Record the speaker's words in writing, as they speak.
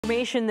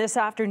Information this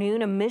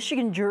afternoon, a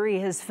Michigan jury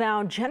has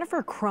found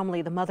Jeniffer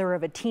Crumbley, the mother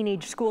of a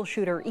teenage school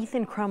shooter,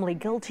 Ethan Crubmley,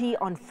 guilty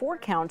on 4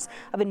 counts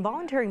of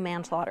involuntary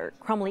manslaughter.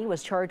 Crumbley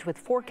was charged with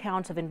 4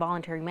 counts of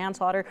involuntary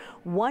manslaughter,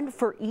 1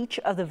 for each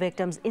of the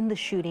victims in the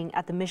shooting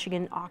at the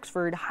Michigan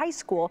Oxford High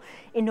School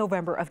in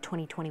November of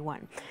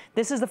 2021.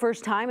 This is the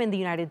first time in the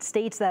United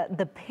States that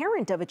the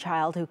parent of a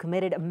child who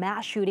committed a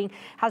mass shooting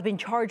has been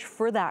charged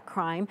for that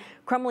crime.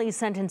 Crumbley's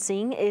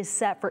sentencing is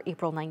set for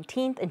April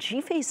 19th, and she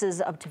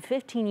faces up to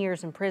 15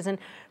 years in prison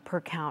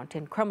per count.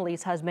 And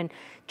Crumbley's husband,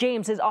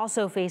 James, is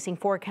also facing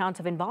 4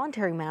 counts of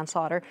involuntary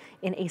manslaughter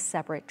in a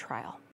separate trial.